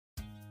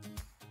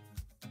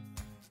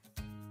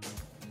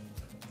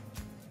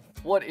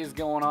What is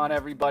going on,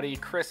 everybody?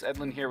 Chris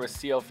Edlin here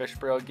with CO Fish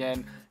Pro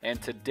again,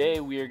 and today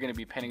we are going to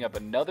be painting up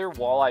another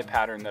walleye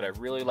pattern that I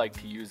really like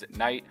to use at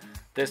night.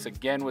 This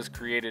again was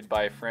created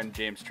by a friend,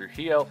 James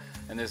Trujillo,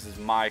 and this is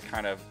my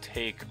kind of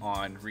take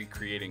on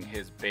recreating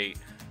his bait.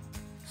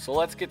 So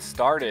let's get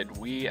started.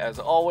 We, as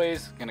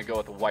always, going to go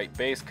with a white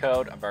base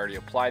coat. I've already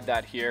applied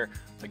that here.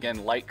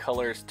 Again, light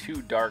colors,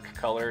 2 dark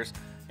colors.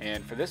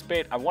 And for this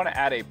bait, I want to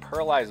add a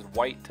pearlized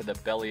white to the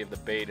belly of the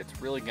bait.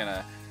 It's really going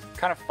to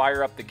kind of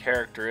fire up the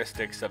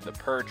characteristics of the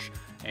perch,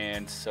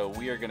 and so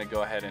we are going to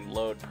go ahead and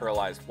load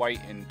pearlized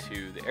white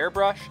into the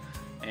airbrush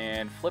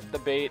and flip the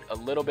bait a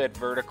little bit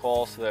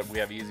vertical so that we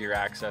have easier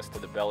access to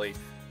the belly.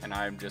 And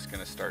I'm just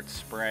going to start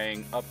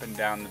spraying up and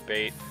down the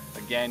bait.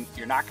 Again,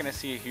 you're not going to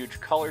see a huge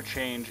color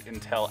change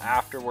until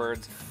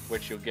afterwards,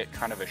 which you'll get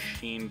kind of a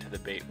sheen to the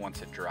bait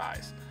once it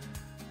dries.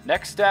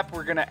 Next step,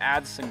 we're going to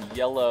add some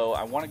yellow.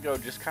 I want to go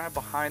just kind of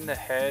behind the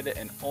head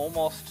and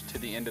almost to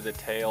the end of the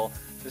tail.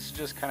 This is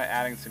just kind of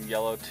adding some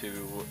yellow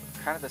to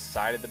kind of the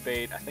side of the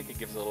bait. I think it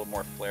gives it a little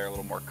more flair, a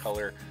little more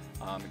color.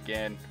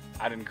 Again,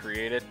 I didn't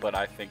create it, but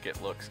I think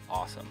it looks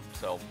awesome.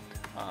 So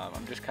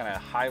I'm just kind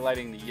of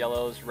highlighting the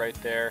yellows right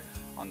there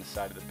on the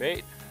side of the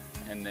bait,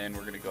 and then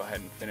we're going to go ahead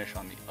and finish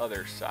on the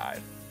other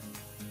side.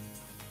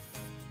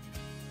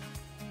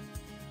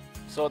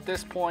 So at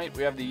this point,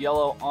 we have the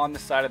yellow on the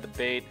side of the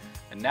bait,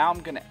 and now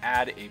I'm going to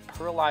add a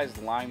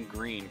pearlized lime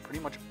green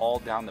pretty much all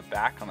down the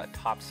back on the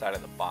top side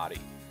of the body.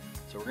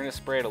 So we're going to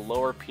spray at a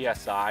lower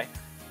PSI,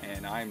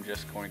 and I'm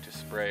just going to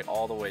spray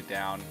all the way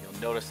down.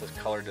 You'll notice this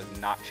color does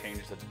not change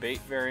the bait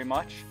very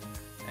much.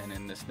 And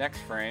in this next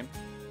frame,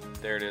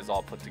 there it is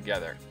all put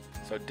together.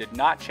 So it did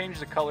not change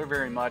the color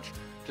very much,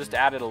 just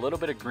added a little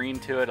bit of green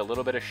to it, a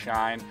little bit of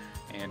shine,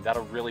 and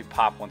that'll really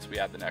pop once we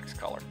add the next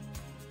color.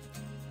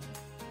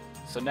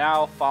 So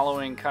now,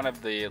 following kind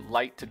of the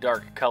light to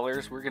dark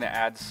colors, we're going to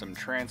add some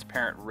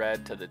transparent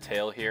red to the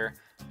tail here.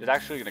 It's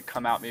actually going to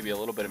come out maybe a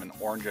little bit of an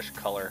orangish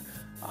color,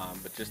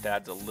 but just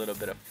adds a little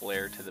bit of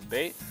flair to the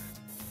bait.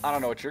 I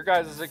don't know what your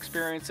guys'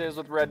 experience is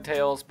with red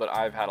tails, but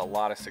I've had a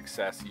lot of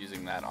success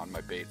using that on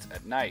my baits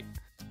at night.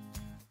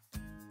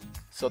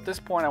 So at this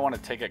point, I want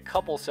to take a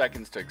couple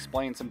seconds to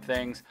explain some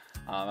things.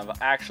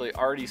 I've actually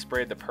already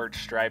sprayed the perch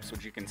stripes,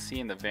 which you can see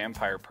in the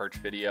vampire perch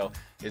video.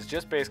 Is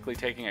just basically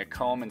taking a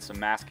comb and some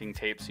masking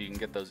tape so you can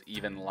get those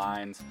even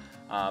lines.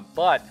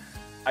 But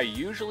I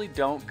usually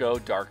don't go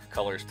dark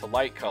colors to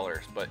light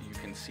colors, but you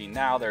can see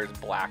now there's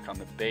black on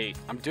the bait.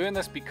 I'm doing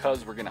this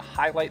because we're going to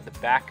highlight the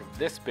back of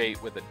this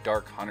bait with a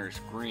dark hunter's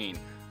green.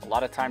 A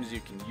lot of times you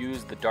can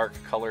use the dark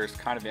colors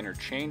kind of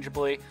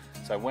interchangeably,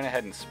 so I went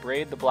ahead and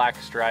sprayed the black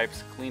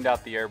stripes, cleaned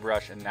out the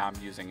airbrush, and now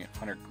I'm using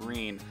hunter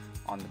green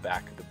on the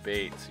back of the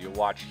bait. So you'll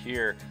watch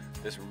here,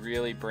 this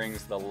really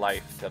brings the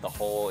life to the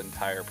whole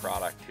entire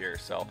product here.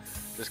 So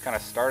just kind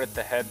of start at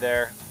the head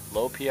there,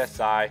 low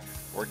PSI,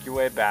 work your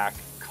way back,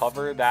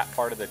 cover that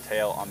part of the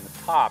tail on the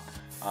top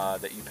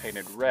that you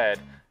painted red,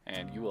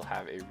 and you will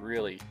have a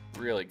really,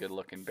 really good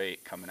looking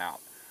bait coming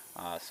out.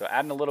 So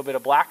adding a little bit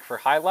of black for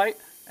highlight,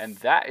 and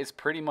that is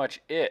pretty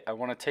much it. I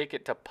want to take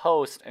it to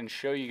post and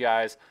show you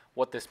guys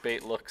what this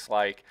bait looks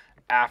like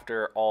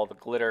after all the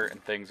glitter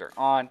and things are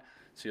on.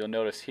 So you'll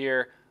notice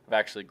here, I've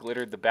actually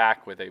glittered the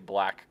back with a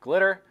black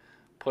glitter,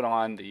 put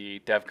on the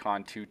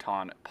DevCon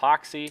 2-ton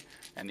epoxy,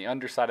 and the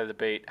underside of the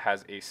bait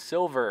has a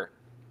silver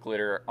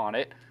glitter on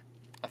it.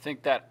 I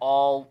think that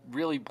all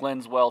really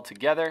blends well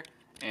together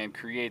and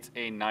creates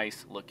a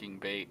nice looking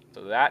bait.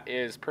 So that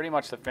is pretty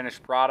much the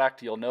finished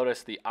product. You'll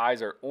notice the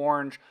eyes are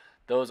orange.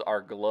 Those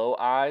are glow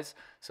eyes,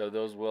 so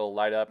those will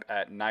light up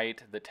at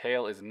night. The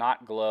tail is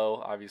not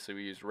glow. Obviously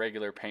we use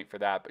regular paint for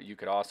that, but you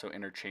could also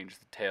interchange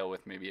the tail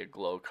with maybe a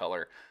glow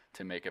color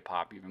to make it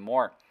pop even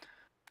more.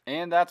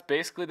 And that's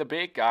basically the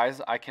bait,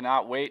 guys. I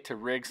cannot wait to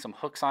rig some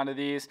hooks onto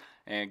these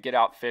and get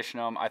out fishing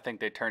them. I think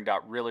they turned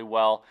out really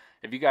well.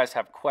 If you guys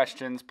have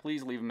questions,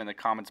 please leave them in the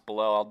comments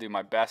below. I'll do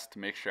my best to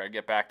make sure I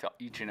get back to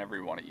each and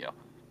every one of you.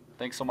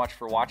 Thanks so much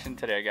for watching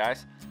today,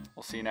 guys.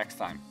 We'll see you next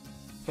time.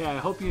 Hey, I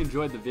hope you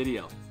enjoyed the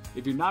video.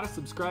 If you're not a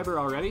subscriber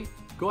already,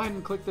 go ahead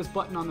and click this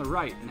button on the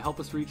right and help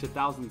us reach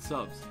 1,000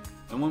 subs.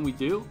 And when we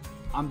do,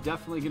 I'm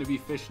definitely going to be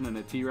fishing in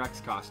a T-Rex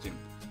costume.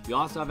 You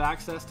also have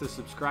access to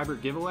subscriber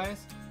giveaways,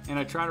 and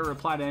I try to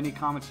reply to any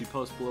comments you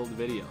post below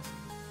the videos.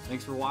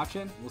 Thanks for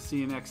watching. We'll see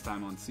you next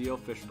time on CO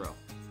Fish Pro.